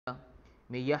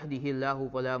من يهده الله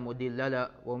فلا مضل له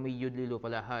ومن يضلل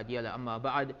فلا هادي له أما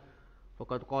بعد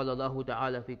فقد قال الله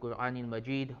تعالى في القرآن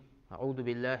المجيد أعوذ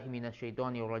بالله من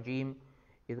الشيطان الرجيم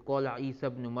إذ قال عيسى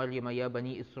ابن مريم يا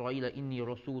بني إسرائيل إني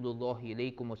رسول الله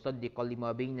إليكم مصدقا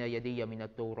لما بين يدي من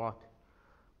التوراة.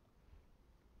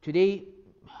 Today,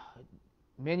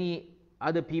 many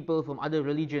other people from other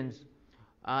religions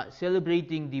are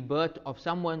celebrating the birth of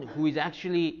someone who is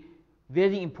actually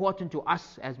very important to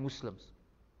us as Muslims.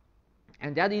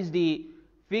 And that is the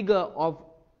figure of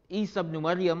Isa ibn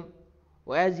Maryam,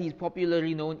 or as he is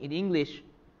popularly known in English,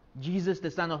 Jesus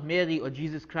the son of Mary, or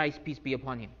Jesus Christ, peace be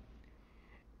upon him.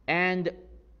 And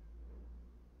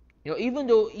even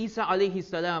though Isa alayhi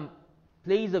salam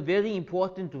plays a very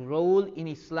important role in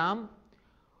Islam,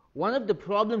 one of the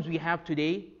problems we have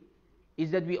today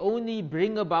is that we only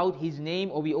bring about his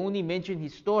name, or we only mention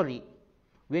his story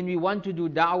when we want to do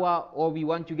da'wah or we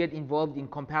want to get involved in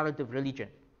comparative religion.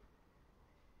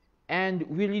 And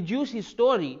we reduce his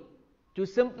story to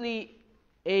simply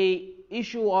an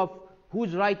issue of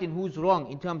who's right and who's wrong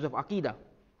in terms of Aqeedah,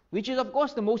 which is of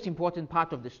course the most important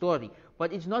part of the story,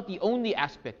 but it's not the only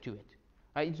aspect to it.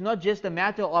 Right? It's not just a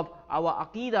matter of our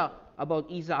Aqeedah about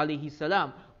Isa alayhi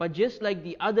salam, but just like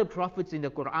the other prophets in the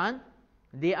Quran,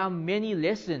 there are many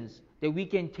lessons that we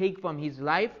can take from his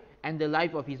life and the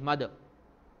life of his mother.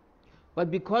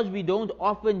 But because we don't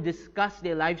often discuss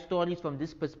their life stories from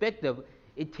this perspective,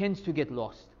 it tends to get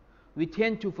lost. We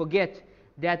tend to forget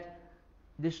that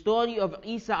the story of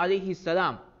Isa alayhi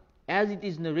salam, as it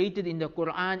is narrated in the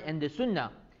Quran and the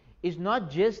Sunnah, is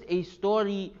not just a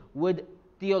story with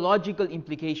theological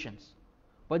implications,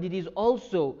 but it is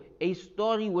also a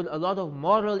story with a lot of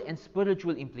moral and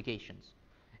spiritual implications.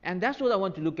 And that's what I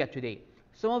want to look at today.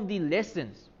 Some of the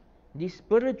lessons, the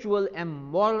spiritual and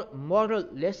moral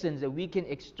lessons that we can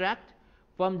extract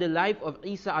from the life of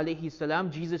Isa alayhi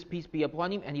salam, Jesus peace be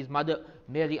upon him, and his mother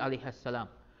Mary alayhi salam.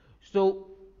 So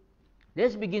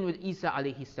let's begin with Isa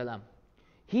alayhi salam.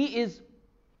 He is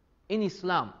in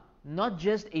Islam not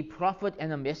just a prophet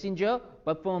and a messenger,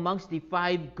 but from amongst the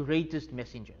 5 greatest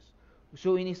messengers.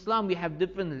 So in Islam we have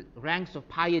different ranks of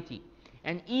piety,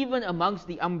 and even amongst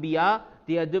the Anbiya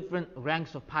there are different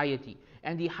ranks of piety.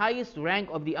 And the highest rank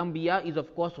of the Anbiya is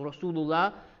of course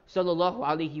Rasulullah sallallahu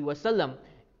alaihi wasallam.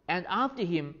 And after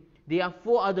him, there are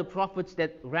 4 other prophets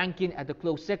that rank in at a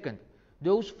close second.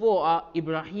 Those 4 are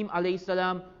Ibrahim alayhi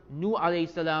salam, Nuh alayhi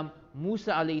salam,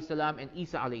 Musa alayhi salam, and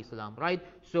Isa alayhi salam, right?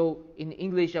 So in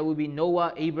English that would be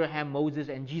Noah, Abraham, Moses,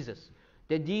 and Jesus.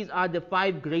 That these are the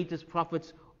 5 greatest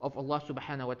prophets of Allah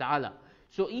subhanahu wa ta'ala.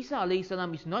 So Isa alayhi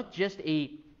salam is not just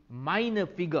a minor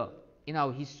figure in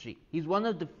our history. He's one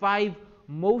of the 5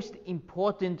 most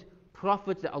important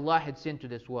prophets that Allah had sent to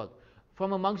this world,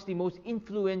 from amongst the most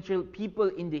influential people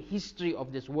in the history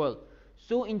of this world.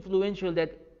 So influential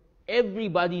that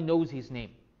everybody knows his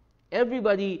name.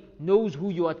 Everybody knows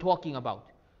who you are talking about,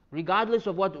 regardless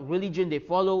of what religion they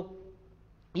follow.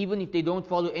 Even if they don't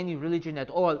follow any religion at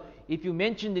all, if you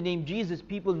mention the name Jesus,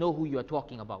 people know who you are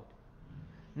talking about.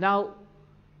 Now,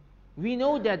 we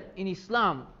know that in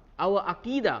Islam, our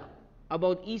Aqeedah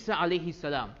about Isa alayhi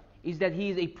salam is that he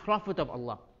is a prophet of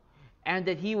Allah, and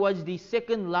that he was the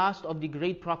second last of the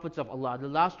great prophets of Allah, the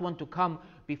last one to come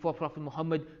before Prophet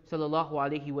Muhammad sallallahu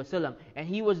alaihi wasallam, and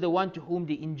he was the one to whom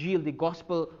the Injil, the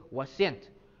Gospel, was sent.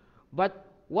 But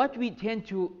what we tend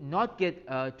to not get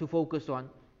to focus on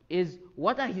is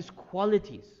what are his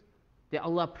qualities that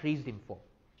Allah praised him for.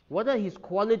 What are his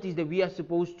qualities that we are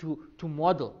supposed to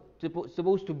model,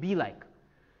 supposed to be like.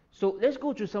 So let's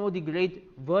go through some of the great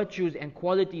virtues and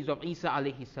qualities of Isa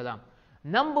alayhi salam.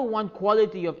 Number 1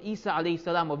 quality of Isa alayhi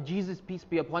salam, of Jesus peace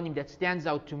be upon him, that stands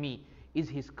out to me is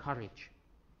his courage,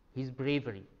 his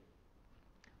bravery.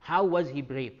 How was he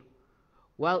brave?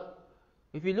 Well,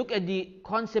 if you look at the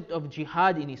concept of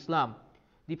jihad in Islam,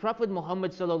 the Prophet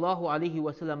Muhammad sallallahu alaihi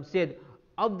wasallam said,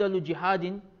 "Afdalu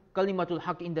jihadin kalimatul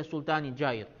haq inda sultanin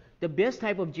jair." The best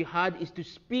type of jihad is to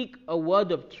speak a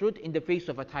word of truth in the face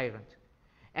of a tyrant.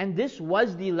 And this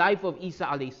was the life of Isa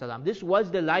alayhi salam. This was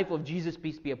the life of Jesus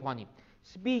peace be upon him,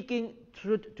 speaking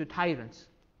truth to tyrants.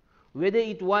 Whether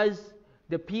it was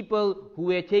the people who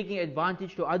were taking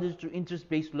advantage to others through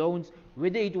interest-based loans,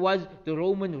 whether it was the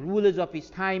Roman rulers of his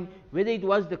time, whether it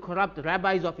was the corrupt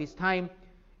rabbis of his time,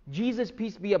 Jesus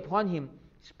peace be upon him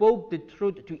spoke the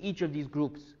truth to each of these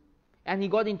groups. And he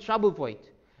got in trouble for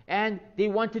it. And they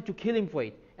wanted to kill him for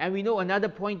it. And we know another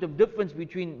point of difference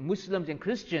between Muslims and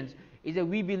Christians is that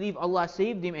we believe Allah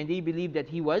saved him and they believe that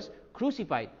he was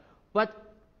crucified.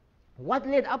 But what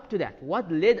led up to that?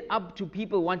 What led up to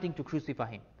people wanting to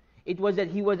crucify him? It was that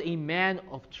he was a man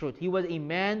of truth. He was a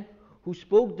man who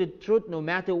spoke the truth no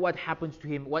matter what happens to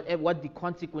him, what the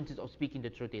consequences of speaking the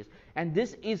truth is. And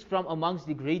this is from amongst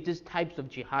the greatest types of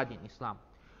jihad in Islam.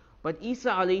 But Isa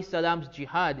alayhi salam's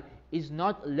jihad is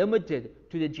not limited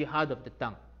to the jihad of the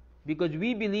tongue, because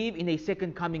we believe in a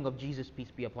second coming of Jesus,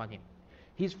 peace be upon him.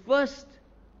 His first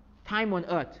time on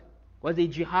earth was a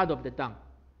jihad of the tongue.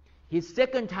 His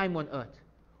second time on earth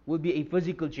will be a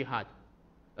physical jihad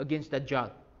against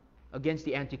Dajjal, against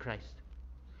the Antichrist.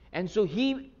 And so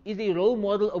he is a role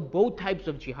model of both types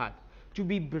of jihad. To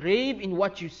be brave in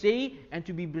what you say, and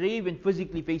to be brave in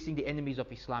physically facing the enemies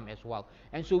of Islam as well.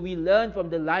 And so we learn from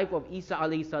the life of Isa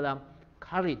alayhi salam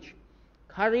courage.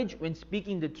 Courage when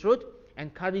speaking the truth,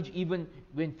 and courage even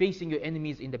when facing your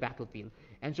enemies in the battlefield.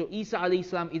 And so Isa alayhi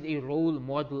salam is a role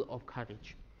model of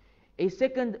courage. A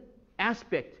second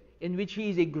aspect in which he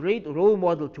is a great role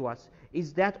model to us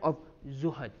is that of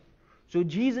zuhud. So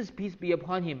Jesus, peace be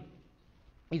upon him,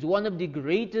 is one of the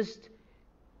greatest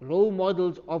role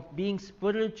models of being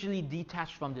spiritually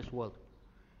detached from this world.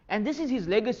 And this is his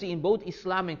legacy in both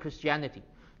Islam and Christianity.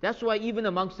 That's why even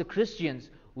amongst the Christians,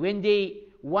 when they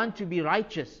want to be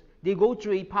righteous, they go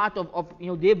through a part of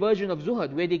their version of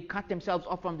zuhud, where they cut themselves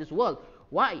off from this world.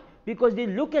 Why? Because they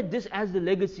look at this as the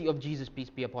legacy of Jesus, peace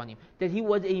be upon him. That he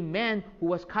was a man who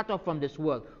was cut off from this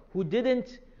world, who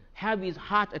didn't have his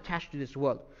heart attached to this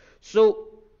world. So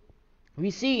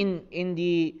we see in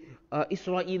the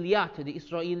Israeliyat. The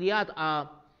Israeliyat are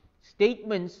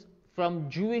statements from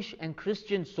Jewish and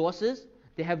Christian sources.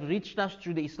 They have reached us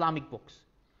through the Islamic books.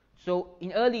 So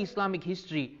in early Islamic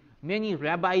history, many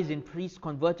rabbis and priests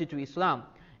converted to Islam,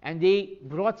 and they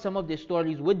brought some of their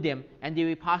stories with them, and they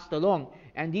were passed along,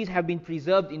 and these have been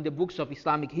preserved in the books of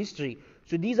Islamic history.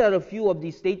 So these are a few of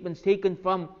these statements taken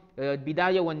from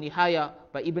Bidayah wa Nihaya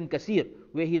by Ibn Kasir,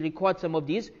 where he records some of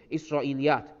these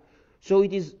Israeliyat. So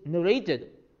it is narrated.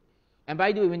 And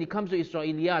by the way, when it comes to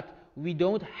Israeliyat, we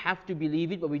don't have to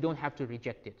believe it, but we don't have to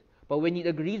reject it. But when it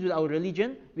agrees with our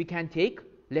religion, we can take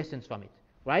lessons from it.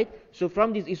 Right? So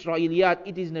from this Israeliyat,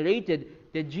 it is narrated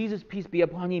that Jesus, peace be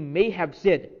upon him, may have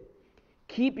said,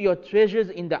 "Keep your treasures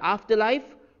in the afterlife,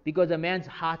 because a man's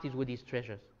heart is with his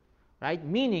treasures." Right?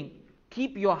 Meaning,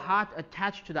 keep your heart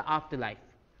attached to the afterlife.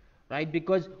 Right?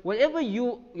 Because whatever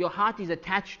your heart is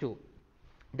attached to,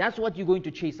 that's what you're going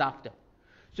to chase after.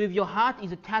 So if your heart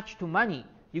is attached to money,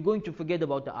 you're going to forget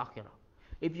about the akhirah.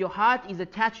 If your heart is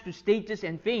attached to status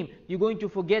and fame, you're going to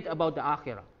forget about the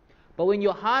akhirah. But when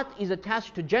your heart is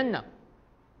attached to Jannah,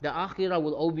 the akhirah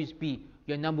will always be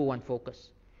your number one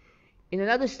focus. In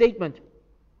another statement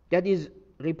that is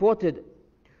reported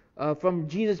from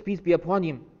Jesus, peace be upon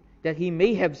him, that he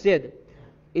may have said,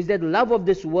 is that love of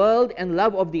this world and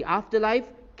love of the afterlife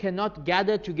cannot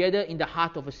gather together in the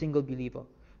heart of a single believer.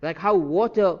 Like how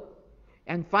water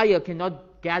and fire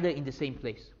cannot gather in the same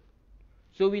place.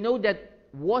 So we know that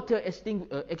water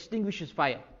extinguishes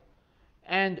fire.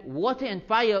 And water and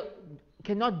fire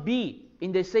cannot be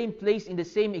in the same place, in the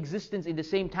same existence, in the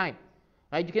same time.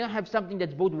 Right? You cannot have something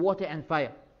that's both water and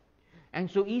fire. And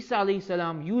so Isa alayhi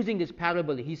salam, using this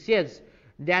parable, he says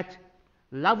that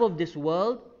love of this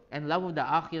world and love of the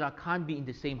akhirah can't be in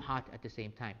the same heart at the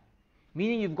same time.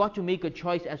 Meaning you've got to make a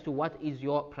choice as to what is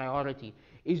your priority.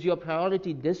 Is your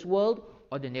priority this world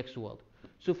or the next world?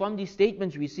 So from these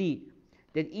statements we see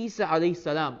that Isa alayhi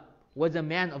salam was a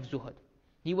man of zuhud.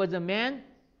 He was a man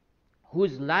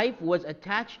whose life was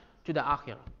attached to the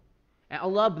akhirah. And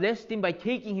Allah blessed him by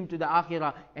taking him to the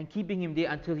akhirah and keeping him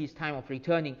there until his time of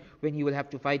returning, when he will have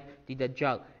to fight the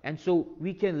Dajjal. And so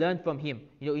we can learn from him,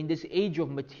 in this age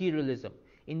of materialism,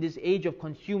 in this age of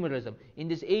consumerism, in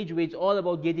this age where it's all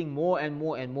about getting more and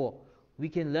more and more, we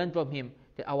can learn from him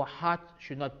that our heart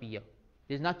should not be here.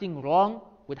 There's nothing wrong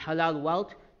with halal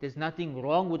wealth, there's nothing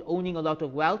wrong with owning a lot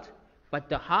of wealth, but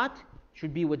the heart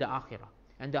should be with the akhirah.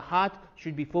 And the heart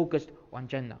should be focused on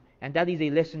Jannah. And that is a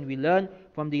lesson we learn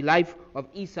from the life of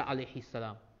Isa alayhi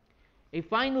salam. A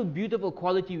final beautiful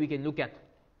quality we can look at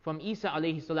from Isa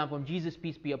alayhi salam, from Jesus,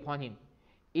 peace be upon him,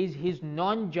 is his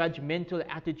non-judgmental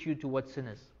attitude towards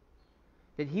sinners.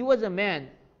 That he was a man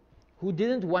who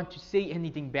didn't want to say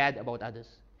anything bad about others,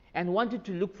 and wanted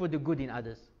to look for the good in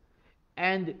others.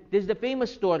 And there's the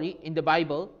famous story in the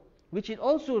Bible, which is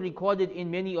also recorded in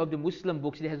many of the Muslim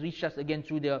books. It has reached us again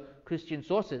through the Christian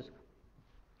sources,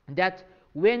 that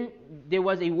when there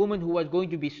was a woman who was going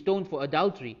to be stoned for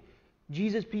adultery,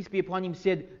 Jesus, peace be upon him,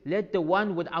 said, "Let the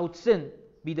one without sin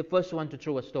be the first one to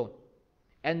throw a stone."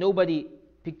 And nobody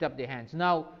picked up their hands.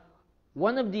 Now,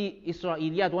 one of the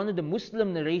Israeliyat, one of the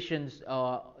Muslim narrations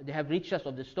that have reached us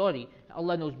of the story,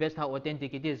 Allah knows best how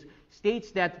authentic it is,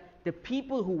 states that the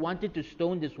people who wanted to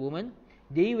stone this woman,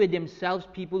 they were themselves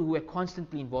people who were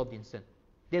constantly involved in sin.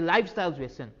 Their lifestyles were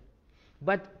sin.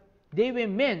 But they were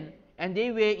men, and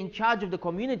they were in charge of the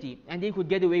community, and they could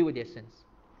get away with their sins.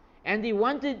 And they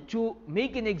wanted to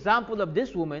make an example of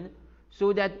this woman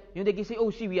so that they can say, oh,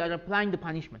 see, we are applying the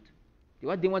punishment.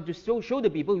 What they want to show the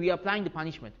people, we are applying the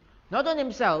punishment. Not on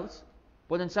themselves,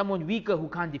 but on someone weaker who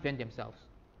can't defend themselves.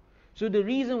 So the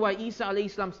reason why Isa alayhi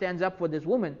salam stands up for this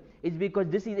woman is because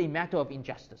this is a matter of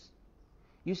injustice.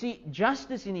 You see,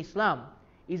 justice in Islam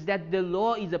is that the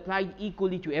law is applied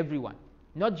equally to everyone,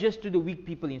 not just to the weak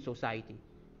people in society.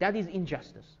 That is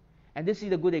injustice. And this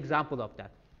is a good example of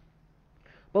that.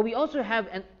 But we also have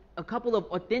a couple of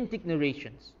authentic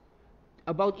narrations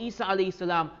about Isa alayhi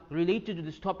salam related to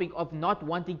this topic of not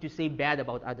wanting to say bad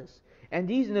about others. And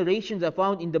these narrations are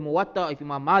found in the Muwatta of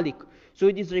Imam Malik. So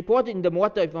it is reported in the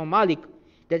Muwatta of Imam Malik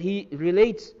that he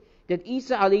relates that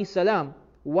Isa alayhi salam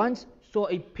once saw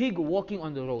a pig walking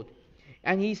on the road.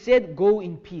 And he said, go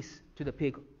in peace to the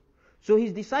pig. So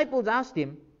his disciples asked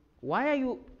him, why are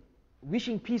you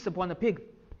wishing peace upon a pig?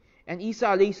 And Isa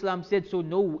alayhi salam said, so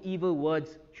no evil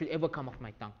words should ever come off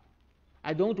my tongue.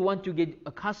 I don't want to get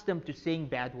accustomed to saying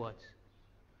bad words.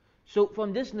 So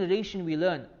from this narration we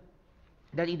learn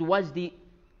that it was the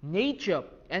nature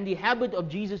and the habit of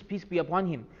Jesus, peace be upon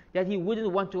him, that he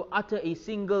wouldn't want to utter a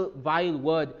single vile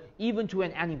word even to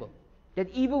an animal. That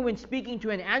even when speaking to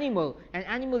an animal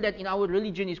that in our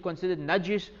religion is considered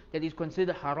najis, that is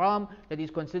considered haram, that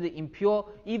is considered impure,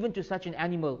 even to such an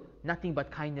animal, nothing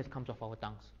but kindness comes off our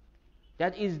tongues.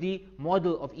 That is the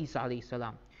model of Isa alayhi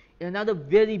salam. In another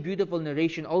very beautiful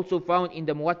narration also found in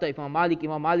the Muwatta of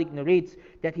Imam Malik narrates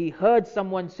that he heard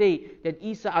someone say that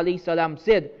Isa alayhi salam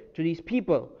said to these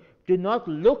people, do not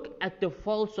look at the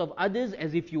faults of others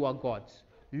as if you are gods.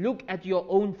 Look at your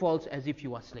own faults as if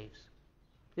you are slaves.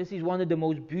 This is one of the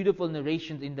most beautiful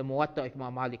narrations in the Muwatta of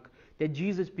Imam Malik, that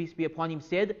Jesus, peace be upon him,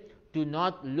 said, do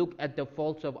not look at the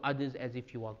faults of others as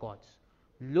if you are gods.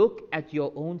 Look at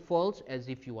your own faults as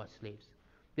if you are slaves.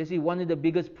 This is one of the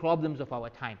biggest problems of our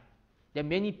time. That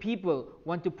many people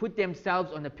want to put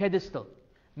themselves on a pedestal.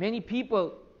 Many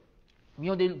people,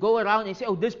 they go around and say,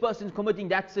 oh, this person's committing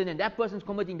that sin, and that person's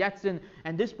committing that sin,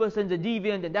 and this person's a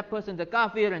deviant, and that person's a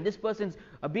kafir, and this person's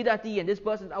a bid'ati, and this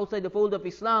person's outside the fold of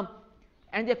Islam.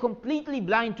 And they're completely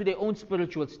blind to their own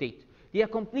spiritual state. They are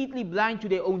completely blind to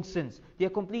their own sins. They are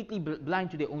completely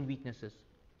blind to their own weaknesses.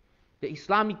 The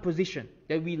Islamic position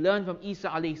that we learn from Isa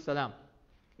alayhi salam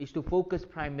is to focus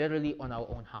primarily on our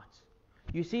own hearts.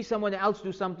 You see someone else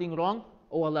do something wrong,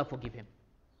 oh Allah forgive him.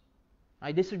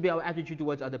 Right? This should be our attitude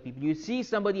towards other people. You see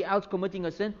somebody else committing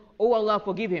a sin, oh Allah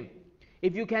forgive him.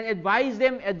 If you can advise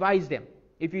them,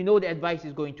 if you know the advice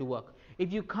is going to work.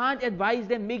 If you can't advise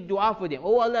them, make dua for them.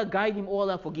 Oh Allah guide him, oh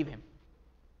Allah forgive him.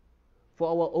 For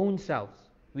our own selves,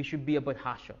 we should be a bit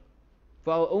harsher.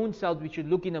 For our own selves, we should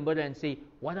look in the mirror and say,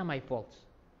 what are my faults?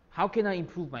 How can I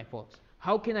improve my faults?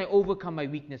 How can I overcome my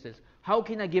weaknesses? How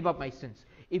can I give up my sins?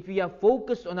 If we are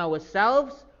focused on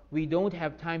ourselves, we don't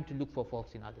have time to look for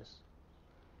faults in others.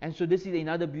 And so this is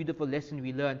another beautiful lesson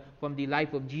we learn from the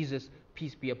life of Jesus,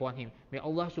 peace be upon him. May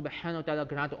Allah subhanahu wa ta'ala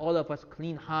grant all of us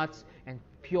clean hearts and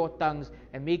pure tongues,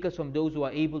 and make us from those who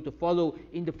are able to follow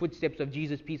in the footsteps of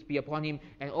Jesus, peace be upon him,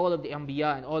 and all of the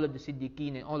Anbiya, and all of the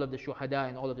Siddiqeen, and all of the Shuhada,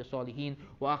 and all of the Salihin.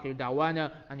 Wa akhir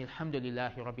da'wana, and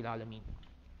alhamdulillahi rabbil alameen.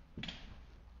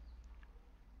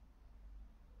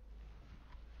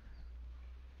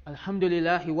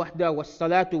 Alhamdulillahi wahda,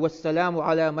 wassalatu wassalamu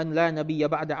ala man la nabiyya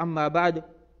ba'da amma ba'd.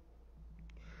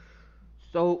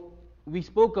 So, we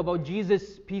spoke about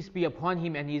Jesus, peace be upon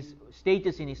him, and his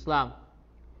status in Islam.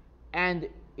 And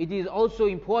it is also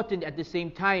important at the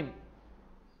same time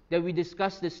that we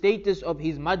discuss the status of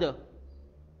his mother,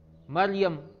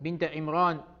 Maryam bint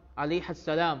Imran alayhi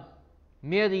salam,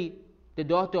 Mary, the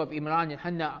daughter of Imran and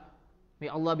Hannah. May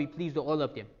Allah be pleased with all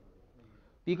of them.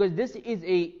 Because this is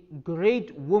a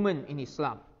great woman in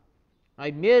Islam.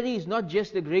 Right? Mary is not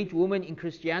just a great woman in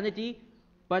Christianity,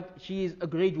 but she is a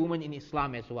great woman in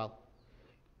Islam as well.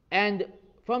 And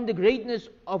from the greatness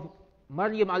of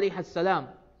Maryam alayhi salam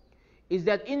is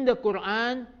that in the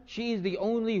Quran, she is the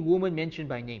only woman mentioned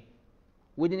by name,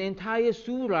 with an entire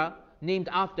surah named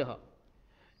after her.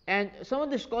 And some of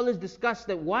the scholars discuss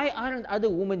that why aren't other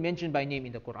women mentioned by name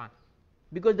in the Quran?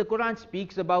 Because the Quran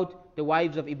speaks about the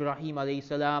wives of Ibrahim alayhi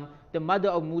salam, the mother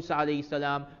of Musa alayhi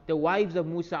salam, the wives of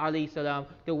Musa alayhi salam,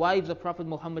 the wives of Prophet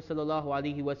Muhammad sallallahu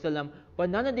alayhi wasallam, but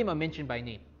none of them are mentioned by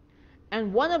name.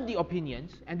 And one of the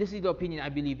opinions, and this is the opinion I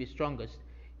believe is strongest,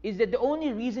 is that the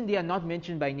only reason they are not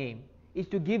mentioned by name is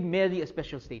to give Mary a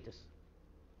special status.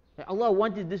 That Allah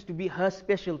wanted this to be her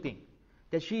special thing.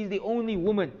 that she is the only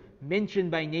woman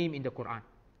mentioned by name in the Quran.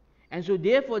 And so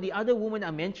therefore the other women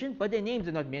are mentioned, but their names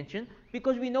are not mentioned,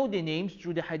 because we know their names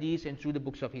through the hadith and through the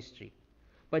books of history.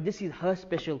 But this is her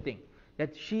special thing,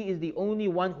 that she is the only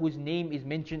one whose name is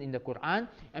mentioned in the Quran,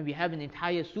 and we have an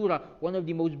entire surah, one of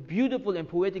the most beautiful and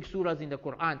poetic surahs in the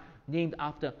Quran, named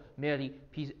after Mary,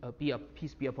 peace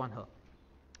be upon her.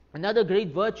 Another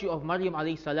great virtue of Maryam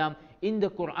alayhi salam in the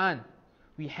Quran,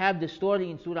 we have the story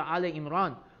in Surah Al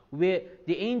Imran, where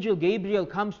the angel Gabriel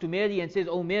comes to Mary and says,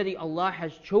 "Oh Mary, Allah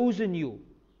has chosen you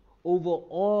over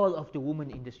all of the women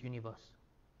in this universe.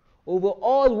 Over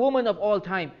all women of all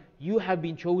time, you have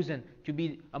been chosen to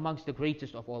be amongst the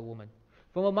greatest of all women."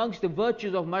 From amongst the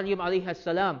virtues of Maryam alayhi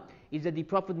salam is that the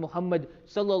Prophet Muhammad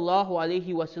sallallahu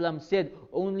alayhi wasallam said,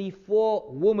 only 4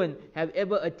 women have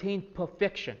ever attained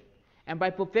perfection. And by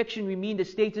perfection we mean the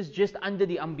status just under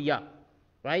the Anbiya.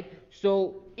 Right?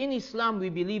 So in Islam we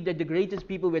believe that the greatest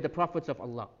people were the prophets of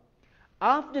Allah.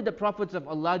 After the prophets of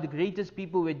Allah, the greatest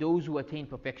people were those who attained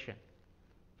perfection.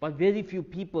 But very few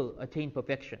people attain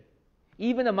perfection.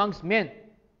 Even amongst men,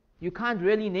 you can't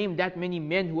really name that many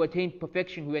men who attained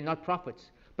perfection who were not prophets.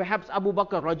 Perhaps Abu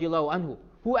Bakr radiallahu anhu.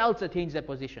 Who else attains that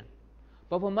position?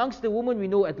 But amongst the women we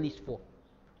know at least 4.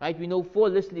 Right? We know 4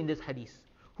 listed in this hadith.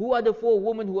 Who are the 4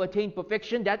 women who attained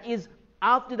perfection? That is,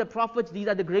 after the prophets, these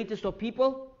are the greatest of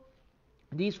people.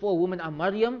 These 4 women are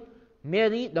Maryam,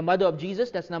 Mary, the mother of Jesus,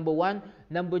 that's number 1.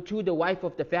 Number 2, the wife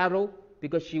of the Pharaoh,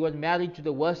 because she was married to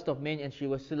the worst of men and she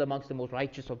was still amongst the most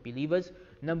righteous of believers.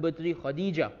 Number 3,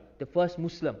 Khadija, the first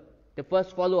Muslim, the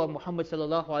first follower of Muhammad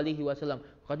sallallahu alaihi wasallam,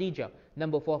 Khadija.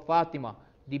 Number 4, Fatima,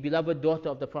 the beloved daughter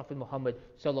of the Prophet Muhammad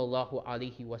sallallahu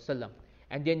alaihi wasallam.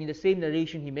 And then in the same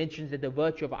narration he mentions that the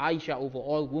virtue of Aisha over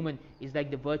all women is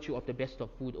like the virtue of the best of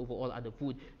food over all other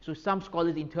food. So some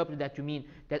scholars interpret that to mean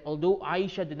that although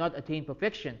Aisha did not attain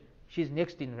perfection, she's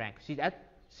next in rank. She's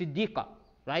at Siddiqa,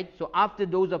 right? So after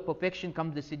those of perfection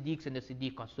comes the Siddiqs and the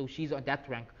Siddiqas. So she's on that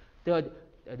rank, the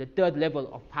 3rd level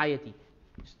of piety,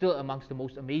 still amongst the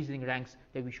most amazing ranks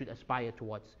that we should aspire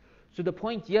towards. So the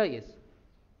point here is,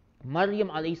 Maryam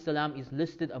alayhi salam is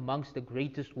listed amongst the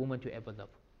greatest women to ever live.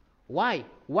 Why?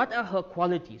 What are her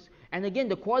qualities? And again,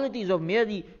 the qualities of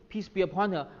Mary, peace be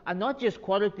upon her, are not just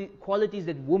qualities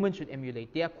that women should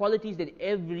emulate. They are qualities that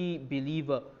every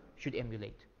believer should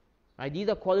emulate. Right? These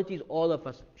are qualities all of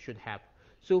us should have.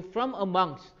 So from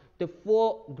amongst the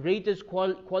 4 greatest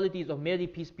qualities of Mary,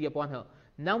 peace be upon her,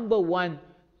 number 1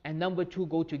 and number 2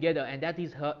 go together, and that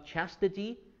is her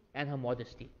chastity and her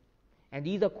modesty. And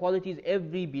these are qualities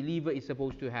every believer is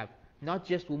supposed to have. Not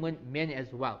just women, men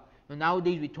as well.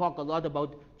 Nowadays we talk a lot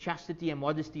about chastity and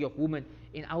modesty of women.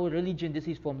 In our religion this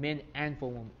is for men and for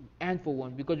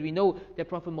women, because we know that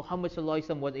Prophet Muhammad sallallahu alaihi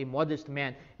wasallam was a modest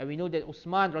man, and we know that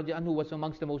Uthman radiallahu anhu was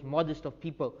amongst the most modest of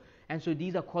people. And so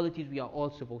these are qualities we are all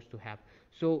supposed to have.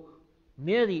 So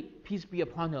Mary, peace be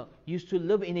upon her, used to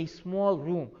live in a small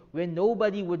room where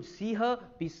nobody would see her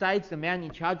besides the man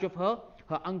in charge of her,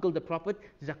 her uncle the Prophet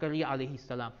Zakaria alayhi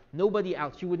salam. Nobody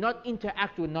else. She would not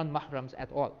interact with non-mahrams at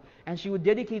all. And she would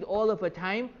dedicate all of her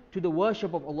time to the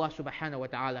worship of Allah subhanahu wa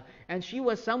ta'ala. And she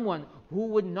was someone who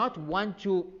would not want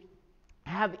to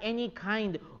have any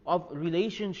kind of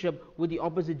relationship with the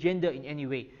opposite gender in any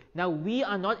way. Now we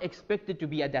are not expected to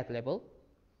be at that level.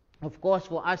 Of course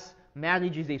for us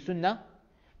marriage is a sunnah,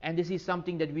 and this is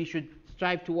something that we should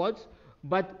strive towards,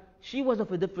 but she was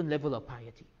of a different level of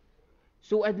piety.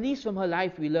 So at least from her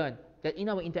life we learn that in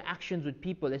our interactions with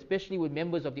people, especially with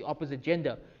members of the opposite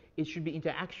gender, it should be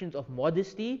interactions of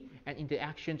modesty and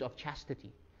interactions of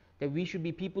chastity. That we should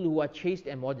be people who are chaste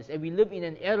and modest. And we live in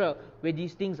an era where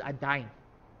these things are dying.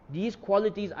 These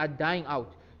qualities are dying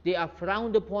out. They are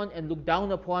frowned upon and looked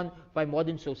down upon by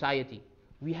modern society.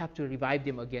 We have to revive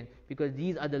them again, because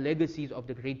these are the legacies of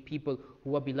the great people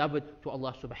who are beloved to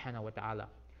Allah subhanahu wa ta'ala.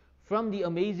 From the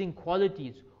amazing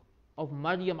qualities of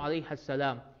Maryam alayhi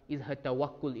salam is her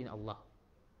tawakkul in Allah.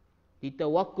 The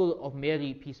tawakkul of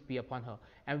Mary, peace be upon her.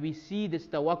 And we see this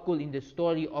tawakkul in the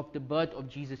story of the birth of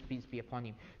Jesus, peace be upon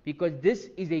him. Because this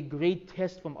is a great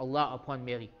test from Allah upon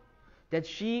Mary. That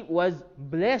she was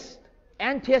blessed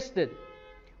and tested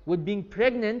with being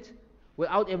pregnant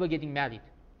without ever getting married,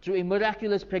 through a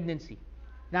miraculous pregnancy.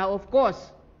 Now of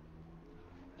course,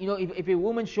 if a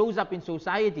woman shows up in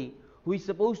society who is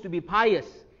supposed to be pious,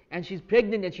 and she's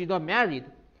pregnant and she's not married,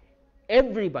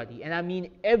 everybody, and I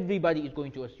mean everybody, is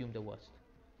going to assume the worst.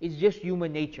 It's just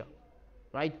human nature,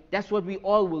 right? That's what we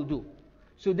all will do.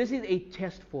 So this is a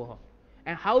test for her.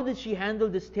 And how did she handle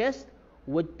this test?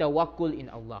 With tawakkul in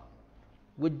Allah,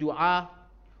 with dua,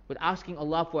 with asking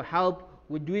Allah for help,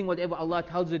 with doing whatever Allah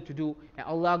tells it to do, and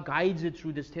Allah guides it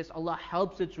through this test, Allah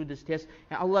helps it through this test,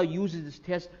 and Allah uses this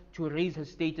test to raise her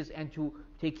status and to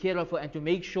take care of her and to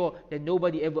make sure that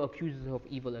nobody ever accuses her of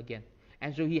evil again.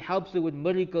 And so He helps her with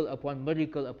miracle upon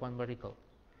miracle upon miracle.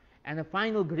 And the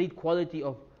final great quality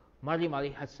of Maryam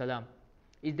alayhi salam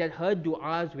is that her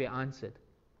du'as were answered.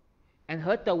 And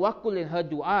her tawakkul and her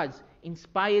du'as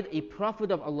inspired a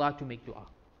prophet of Allah to make du'a.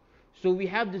 So we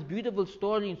have this beautiful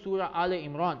story in Surah Al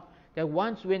Imran, that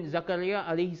once when Zakaria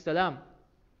alayhi salam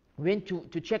went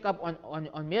to check up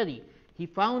on Mary, he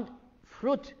found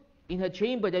fruit in her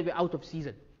chamber that were out of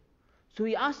season. So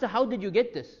he asked her, how did you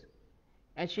get this?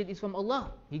 And she said, it's from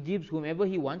Allah. He gives whomever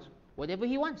He wants, whatever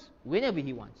He wants, whenever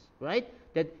He wants, right?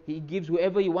 That He gives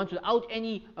whoever He wants without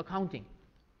any accounting.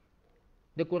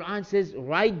 The Quran says,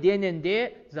 right then and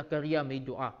there, Zakaria made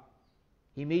dua.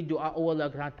 He made dua, oh Allah,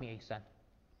 grant me a son.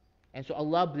 And so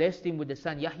Allah blessed him with the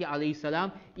son Yahya alayhi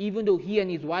salam, even though he and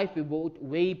his wife were both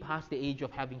way past the age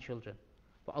of having children.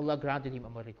 But Allah granted him a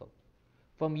miracle.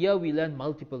 From here we learn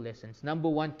multiple lessons. Number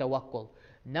one, tawakkul.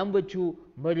 Number two,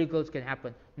 miracles can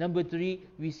happen. Number three,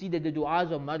 we see that the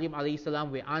du'as of Maryam alayhi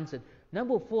salam were answered.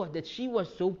 Number four, that she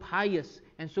was so pious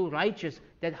and so righteous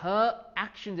that her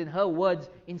actions and her words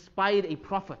inspired a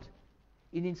prophet.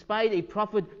 It inspired a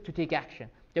prophet to take action.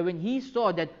 That when he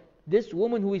saw that this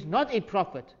woman who is not a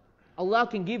prophet, Allah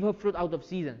can give her fruit out of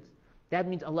seasons, that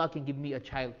means Allah can give me a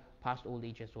child past old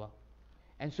age as well.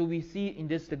 And so we see in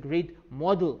this the great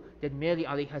model that Mary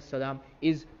alayhi salam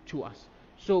is to us.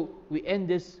 So we end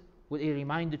this with a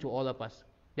reminder to all of us,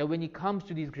 that when it comes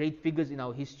to these great figures in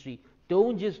our history,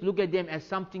 don't just look at them as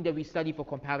something that we study for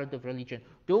comparative religion.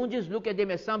 Don't just look at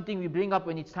them as something we bring up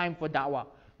when it's time for da'wah.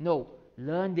 No,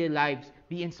 learn their lives,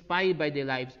 be inspired by their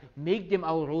lives, make them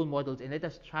our role models, and let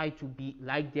us try to be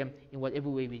like them in whatever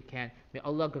way we can. May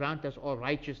Allah grant us all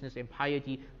righteousness and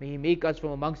piety. May He make us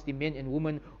from amongst the men and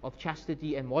women of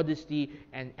chastity and modesty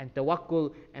and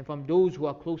tawakkul, and from those who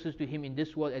are closest to Him in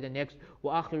this world and the next.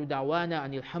 Wa akhiru da'wana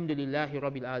anil hamdulillahi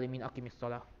rabbil alameen. Aqimis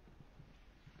salah.